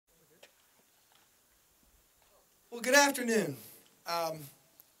Well, good afternoon.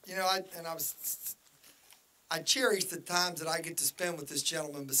 You know, I cherish the times that I get to spend with this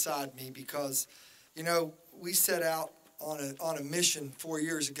gentleman beside me because, you know, we set out on a mission 4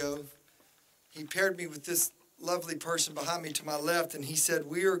 years ago. He paired me with this lovely person behind me to my left, and he said,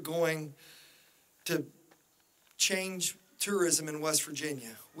 we are going to change tourism in West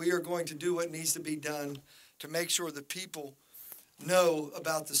Virginia. We are going to do what needs to be done to make sure that people know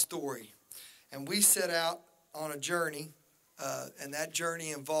about the story. And we set out on a journey, and that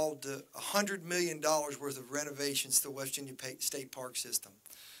journey involved $100 million worth of renovations to the West Virginia State Park system.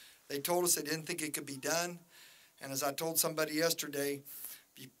 They told us they didn't think it could be done, and as I told somebody yesterday,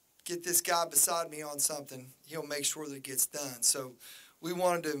 if you get this guy beside me on something, he'll make sure that it gets done. So we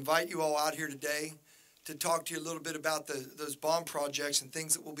wanted to invite you all out here today to talk to you a little bit about those bond projects and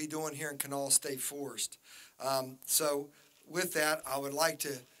things that we'll be doing here in Kanawha State Forest. So with that, I would like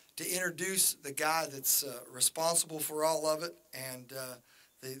to introduce the guy that's responsible for all of it and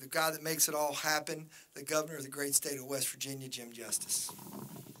the guy that makes it all happen, the governor of the great state of West Virginia, Jim Justice.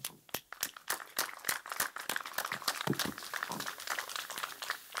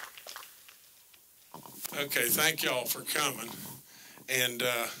 Okay, thank y'all for coming. And,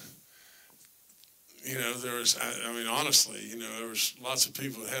 you know, there was, I mean, honestly, you know, there was lots of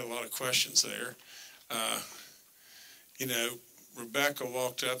people that had a lot of questions there. You know, Rebecca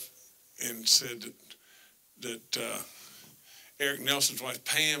walked up and said that Eric Nelson's wife,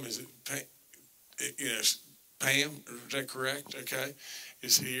 Pam, is it Pam? Yes, Pam, is that correct? Okay,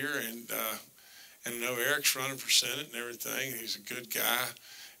 is here, and I know Eric's running for Senate and everything. He's a good guy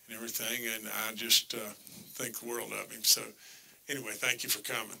and everything, and I just think the world of him. So anyway, thank you for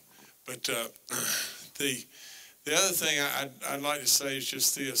coming. But the other thing I'd like to say is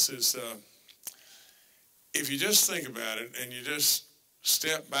just this, is if you just think about it and you just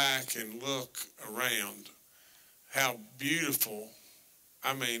step back and look around how beautiful,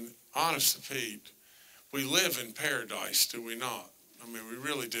 I mean, honest to Pete, we live in paradise, do we not? I mean, we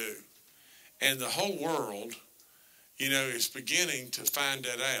really do. And the whole world, you know, is beginning to find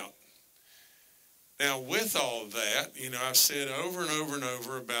that out. Now, with all of that, you know, I've said over and over and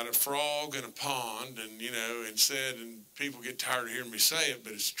over about a frog in a pond, and, you know, and people get tired of hearing me say it,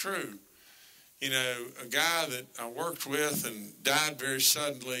 but it's true. You know, a guy that I worked with and died very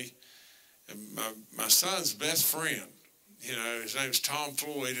suddenly, and my son's best friend, you know, his name's Tom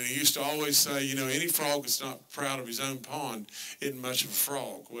Floyd, and he used to always say, you know, any frog that's not proud of his own pond isn't much of a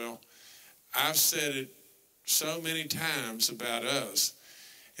frog. Well, I've said it so many times about us.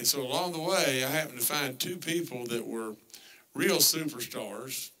 And so along the way, I happened to find two people that were real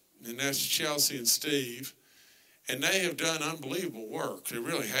superstars, and that's Chelsea and Steve, and they have done unbelievable work. They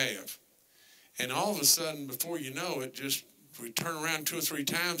really have. And all of a sudden, before you know it, just we turn around 2 or 3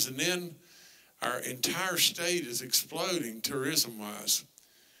 times, and then our entire state is exploding tourism-wise.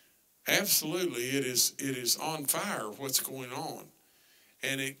 Absolutely, it is on fire what's going on,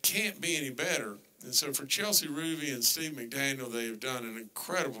 and it can't be any better. And so for Chelsea Ruby and Steve McDaniel, they have done an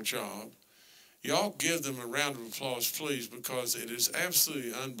incredible job. Y'all give them a round of applause, please, because it is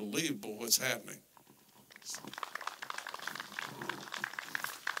absolutely unbelievable what's happening.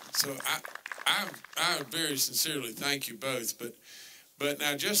 So I very sincerely thank you both. But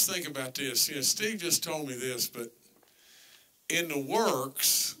now just think about this. You know, Steve just told me this, but in the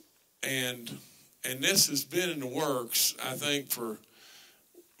works, and this has been in the works, I think, for,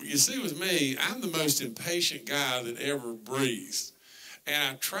 you see with me, I'm the most impatient guy that ever breathed.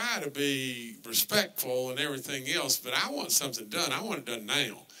 And I try to be respectful and everything else, but I want something done. I want it done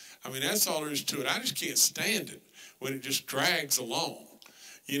now. I mean, that's all there is to it. I just can't stand it when it just drags along.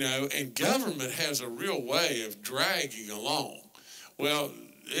 You know, and government has a real way of dragging along. Well,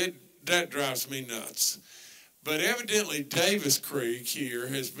 that drives me nuts. But evidently Davis Creek here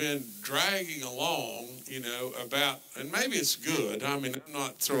has been dragging along, you know, about, and maybe it's good. I mean, I'm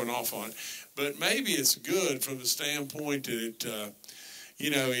not throwing off on it, but maybe it's good from the standpoint that,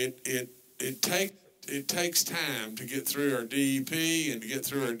 you know, it takes time to get through our DEP and to get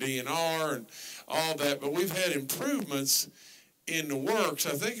through our DNR and all that. But we've had improvements in the works.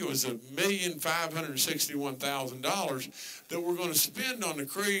 I think it was $1,561,000 that we're going to spend on the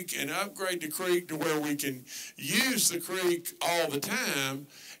creek and upgrade the creek to where we can use the creek all the time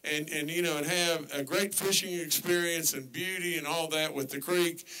and you know, and have a great fishing experience and beauty and all that with the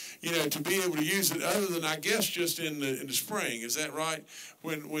creek, you know, to be able to use it other than, I guess, just in the spring. Is that right?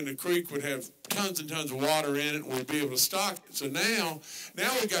 When the creek would have tons and tons of water in it, and we'd be able to stock it. So now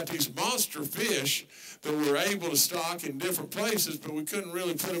we've got these monster fish that we're able to stock in different places, but we couldn't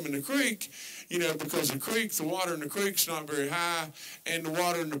really put them in the creek, because the water in the creek's not very high, and the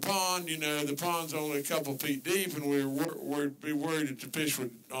water in the pond, the pond's only a couple feet deep, and we'd be worried that the fish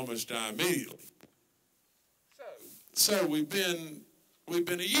would almost die immediately. So we've been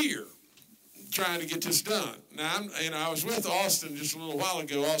a year trying to get this done. Now, I was with Austin just a little while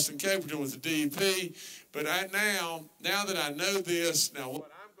ago, Austin Caperton with the DEP, but now that I know this, now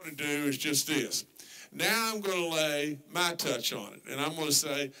what I'm going to do is just this. Now I'm going to lay my touch on it, and I'm going to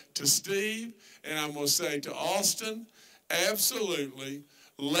say to Steve, and I'm going to say to Austin, absolutely,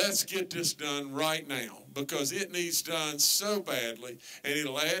 let's get this done right now, because it needs done so badly, and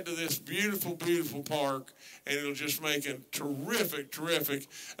it'll add to this beautiful, beautiful park, and it'll just make a terrific, terrific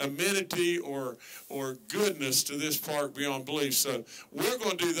amenity or goodness to this park beyond belief. So we're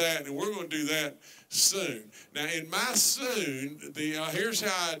going to do that, and we're going to do that soon. Now, in my soon, here's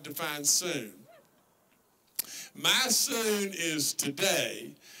how I define soon. My soon is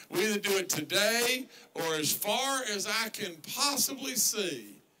today. We either do it today or as far as I can possibly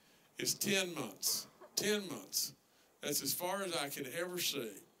see is 10 months. 10 months. That's as far as I can ever see.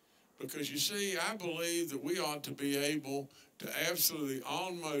 Because you see, I believe that we ought to be able to absolutely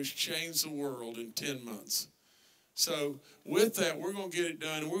almost change the world in 10 months. So with that, we're going to get it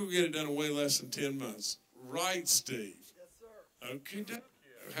done, and we're going to get it done in way less than 10 months. Right, Steve? Yes, sir. Okay,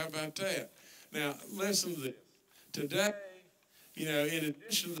 how about that? Now, listen to this. Today, in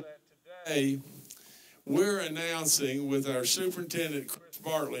addition to that, today, we're announcing with our superintendent, Chris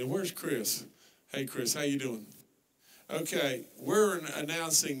Bartley. Where's Chris? Hey, Chris, how you doing? Okay, we're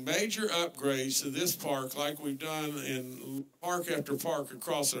announcing major upgrades to this park like we've done in park after park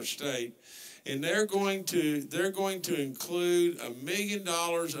across our state. And they're going to include $1 million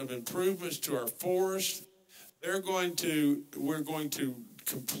of improvements to our forest. We're going to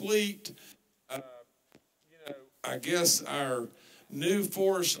complete our new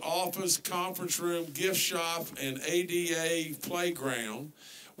forest office, conference room, gift shop, and ADA playground.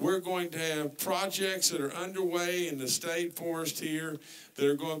 We're going to have projects that are underway in the state forest here.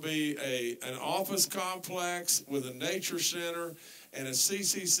 There are going to be an office complex with a nature center and a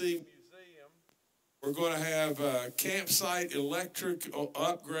CCC museum. We're going to have campsite electric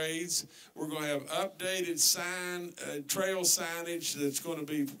upgrades. We're going to have updated trail signage that's going to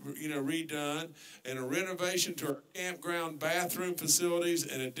be, redone, and a renovation to our campground bathroom facilities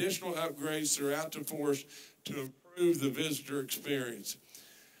and additional upgrades throughout the forest to improve the visitor experience.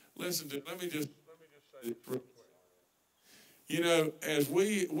 Listen, let me just say this real quick. As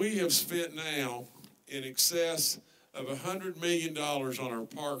we have spent now in excess of $100 million on our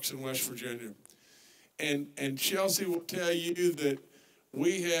parks in West Virginia. And Chelsea will tell you that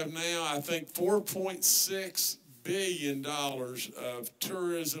we have now, I think, $4.6 billion of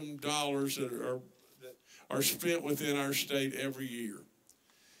tourism dollars that are spent within our state every year.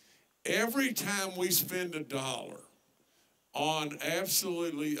 Every time we spend $1 on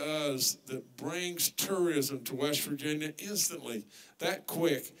absolutely us that brings tourism to West Virginia instantly, that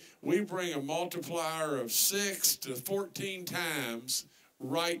quick, we bring a multiplier of 6 to 14 times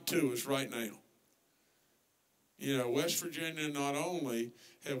right to us right now. West Virginia, not only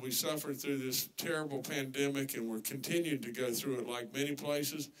have we suffered through this terrible pandemic and we're continuing to go through it like many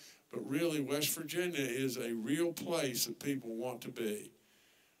places, but really West Virginia is a real place that people want to be.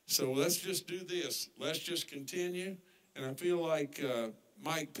 So let's just do this. Let's just continue. And I feel like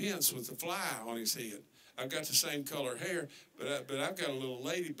Mike Pence with the fly on his head. I've got the same color hair, but I've got a little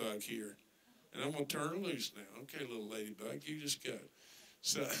ladybug here. And I'm going to turn her loose now. Okay, little ladybug, you just go.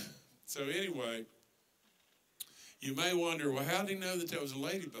 So anyway, you may wonder, well, how did he know that was a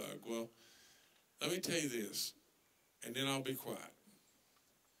ladybug? Well, let me tell you this, and then I'll be quiet.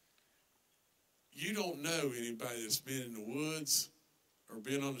 You don't know anybody that's been in the woods or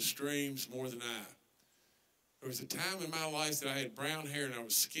been on the streams more than I. There was a time in my life that I had brown hair and I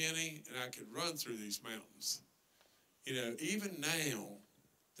was skinny and I could run through these mountains. Even now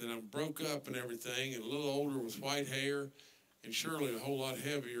that I'm broke up and everything and a little older with white hair and surely a whole lot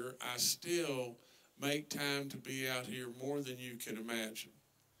heavier, I still make time to be out here more than you can imagine,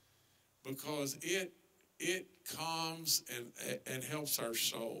 because it calms and helps our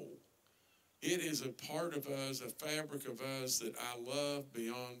soul. It is a part of us, a fabric of us that I love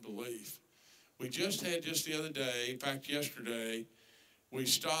beyond belief. We just the other day, in fact yesterday, we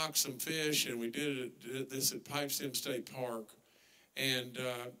stocked some fish and we did this at Pipestem State Park, and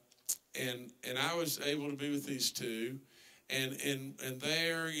I was able to be with these two. And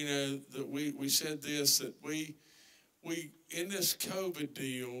there, that we said this, that we we in this COVID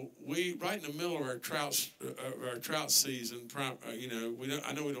deal, we right in the middle of our trout season. I know we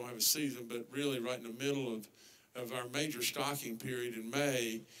don't have a season, but really right in the middle of our major stocking period in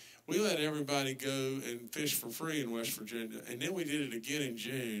May, we let everybody go and fish for free in West Virginia, and then we did it again in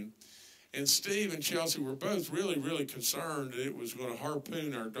June. And Steve and Chelsea were both really, really concerned that it was going to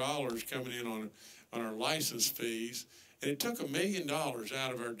harpoon our dollars coming in on our license fees, and it took $1 million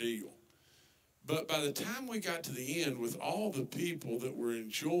out of our deal. But by the time we got to the end with all the people that were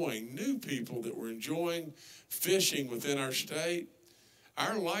enjoying, new people that were enjoying fishing within our state,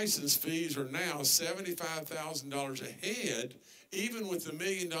 our license fees are now $75,000 ahead, even with the $1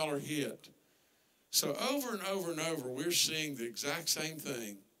 million hit. So over and over and over, we're seeing the exact same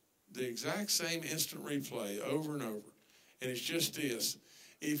thing, the exact same instant replay over and over. And it's just this.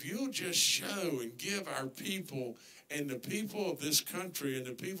 If you'll just show and give our people and the people of this country and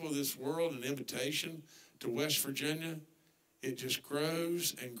the people of this world an invitation to West Virginia, it just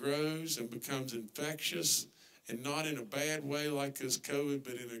grows and grows and becomes infectious, and not in a bad way like this COVID,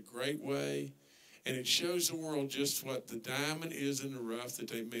 but in a great way. And it shows the world just what the diamond is in the rough that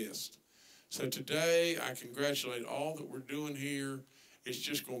they missed. So today, I congratulate all that we're doing here. It's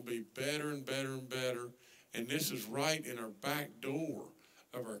just going to be better and better and better. And this is right in our back door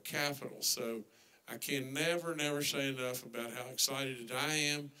of our capital. So I can never say enough about how excited I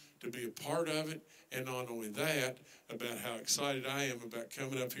am to be a part of it. And not only that, about how excited I am about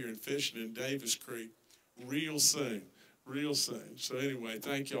coming up here and fishing in Davis Creek real soon. So anyway,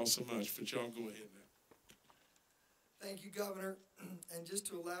 thank y'all so much, but y'all go ahead now. Thank you, Governor. And just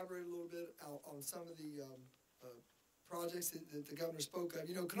to elaborate a little bit on some of the projects that the governor spoke of,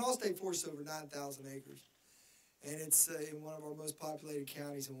 Kanawha State Forest is over 9,000 acres, and it's in one of our most populated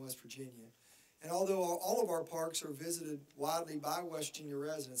counties in West Virginia. And although all of our parks are visited widely by West Virginia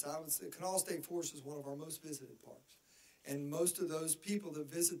residents, I would say Kanawha State Forest is one of our most visited parks. And most of those people that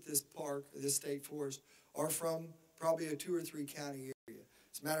visit this park, this state forest, are from probably a 2 or 3 county area.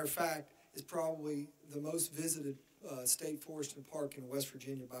 As a matter of fact, it's probably the most visited state forest and park in West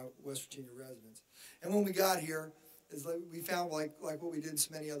Virginia by West Virginia residents. And when we got here, we found like what we did in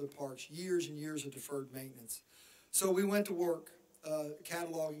so many other parks, years and years of deferred maintenance. So we went to work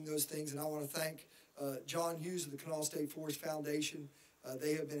cataloging those things, and I want to thank John Hughes of the Kanawha State Forest Foundation.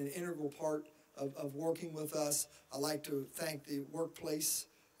 They have been an integral part of working with us. I'd like to thank the workplace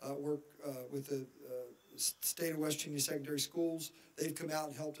work with the State of West Virginia Secondary Schools. They've come out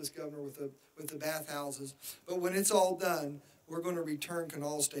and helped us, Governor, with the bathhouses. But when it's all done, we're going to return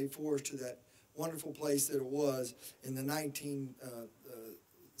Kanawha State Forest to that wonderful place that it was in the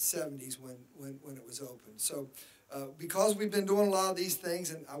 1970s when it was opened. So because we've been doing a lot of these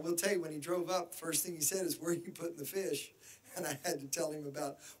things, and I will tell you, when he drove up, the first thing he said is, "Where are you putting the fish?" And I had to tell him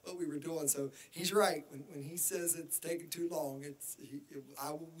about what we were doing. So he's right. When he says it's taking too long,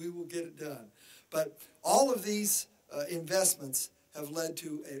 we will get it done. But all of these investments have led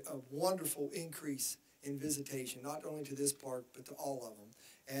to a wonderful increase in visitation, not only to this park, but to all of them.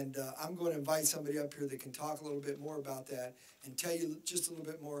 And I'm going to invite somebody up here that can talk a little bit more about that and tell you just a little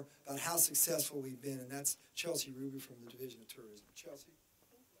bit more about how successful we've been, and that's Chelsea Ruby from the Division of Tourism. Chelsea?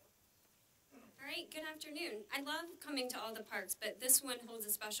 All right, good afternoon. I love coming to all the parks, but this one holds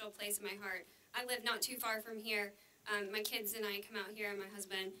a special place in my heart. I live not too far from here. My kids and I come out here, and my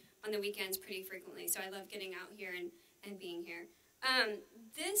husband, on the weekends pretty frequently, so I love getting out here and being here.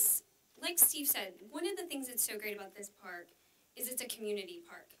 This, like Steve said, one of the things that's so great about this park is it's a community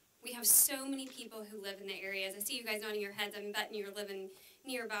park. We have so many people who live in the areas. I see you guys nodding your heads. I'm betting you're living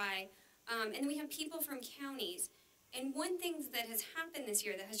nearby. And we have people from counties. And one thing that has happened this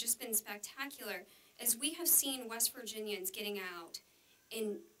year that has just been spectacular is we have seen West Virginians getting out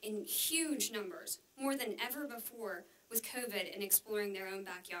in huge numbers, more than ever before with COVID, and exploring their own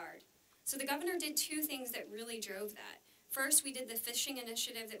backyard. So the governor did 2 things that really drove that. First, we did the fishing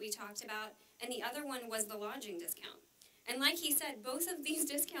initiative that we talked about, and the other one was the lodging discount. And like he said, both of these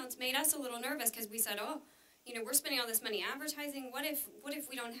discounts made us a little nervous because we said, we're spending all this money advertising. What if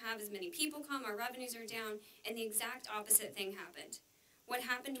we don't have as many people come, our revenues are down? And the exact opposite thing happened. What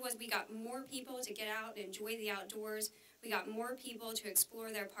happened was we got more people to get out and enjoy the outdoors. We got more people to explore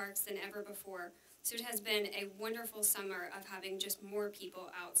their parks than ever before. So it has been a wonderful summer of having just more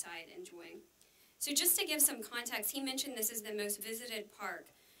people outside enjoying. So just to give some context, he mentioned this is the most visited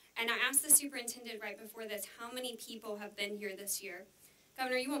park. And I asked the superintendent right before this how many people have been here this year.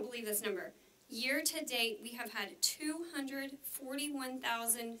 Governor, you won't believe this number. Year to date, we have had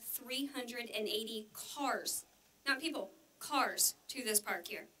 241,380 cars, not people, cars to this park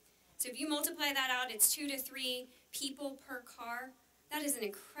here. So if you multiply that out, it's 2 to 3 people per car. That is an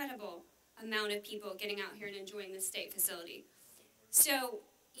incredible amount of people getting out here and enjoying this state facility. So,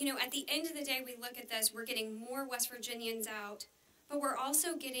 you know, at the end of the day, we look at this, we're getting more West Virginians out, but we're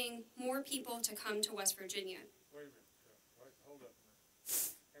also getting more people to come to West Virginia. Wait a minute, wait, hold up a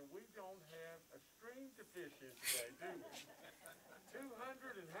minute. And we don't have a stream to fish in today, do we?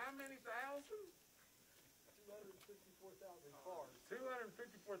 200 and how many thousand? 254,000 cars.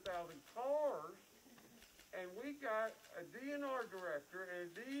 254,000 cars, and we got a DNR director and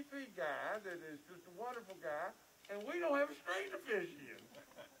a DEP guy that is just a wonderful guy, and we don't have a stream to fish in.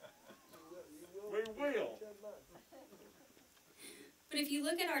 We will. But if you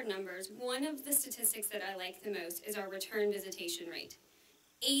look at our numbers, one of the statistics that I like the most is our return visitation rate.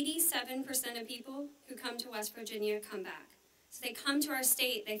 87% of people who come to West Virginia come back. So they come to our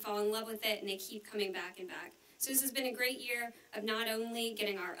state, they fall in love with it, and they keep coming back and back. So this has been a great year of not only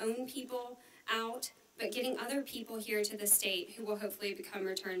getting our own people out, but getting other people here to the state who will hopefully become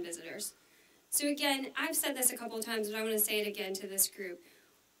return visitors. So again, I've said this a couple of times, but I want to say it again to this group.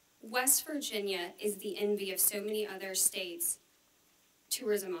 West Virginia is the envy of so many other states'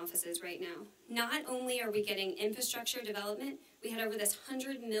 tourism offices right now. Not only are we getting infrastructure development, we had over this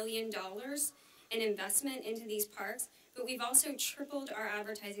 $100 million in investment into these parks, but we've also tripled our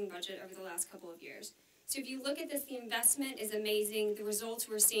advertising budget over the last couple of years. So if you look at this, the investment is amazing, the results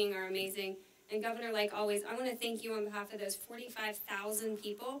we're seeing are amazing, and Governor, like always, I want to thank you on behalf of those 45,000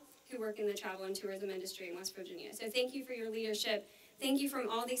 people who work in the travel and tourism industry in West Virginia. So thank you for your leadership. Thank you from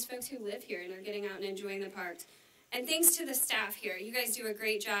all these folks who live here and are getting out and enjoying the parks. And thanks to the staff here. You guys do a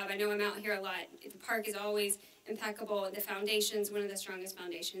great job. I know I'm out here a lot. The park is always impeccable. The foundation's one of the strongest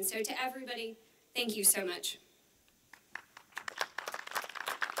foundations. So to everybody, thank you so much.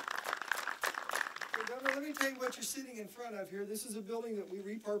 Governor, let me tell you what you're sitting in front of here. This is a building that we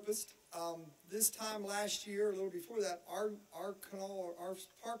repurposed. This time last year, a little before that, our Kanawha, our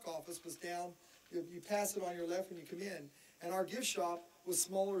park office was down. You pass it on your left when you come in, and our gift shop was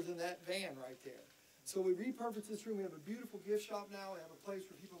smaller than that van right there. So we repurposed this room. We have a beautiful gift shop now. We have a place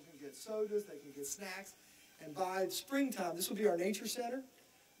where people can get sodas, they can get snacks, and by springtime, this will be our nature center.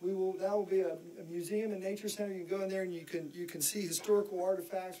 That will be a museum and nature center. You can go in there and you can see historical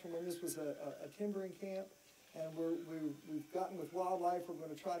artifacts from when this was a timbering camp. And we've gotten with wildlife. We're going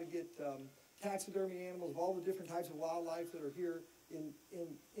to try to get taxidermy animals of all the different types of wildlife that are here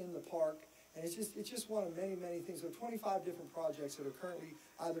in the park. And it's just one of many, many things. There are 25 different projects that are currently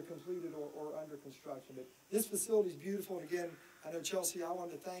either completed or under construction. But this facility is beautiful. And again, I know Chelsea, I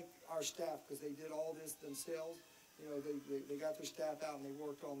wanted to thank our staff because they did all this themselves. You know, they got their staff out and they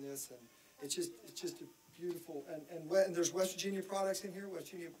worked on this, and it's just a beautiful, and there's West Virginia products in here, West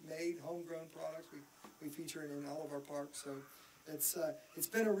Virginia made, homegrown products we feature in all of our parks. So it's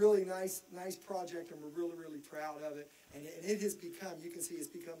been a really nice project, and we're really, really proud of it. And it has become, you can see, it's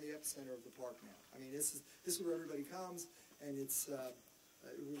become the epicenter of the park now. I mean, this is where everybody comes, and it's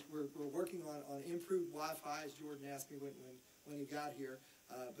we're working on improved Wi-Fi, as Jordan asked me when he got here.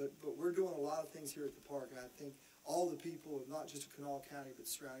 But we're doing a lot of things here at the park, and I think all the people of not just Kanawha County but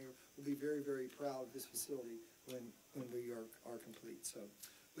surrounding will be very, very proud of this facility when we are complete. So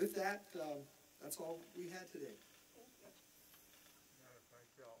with that, that's all we had today.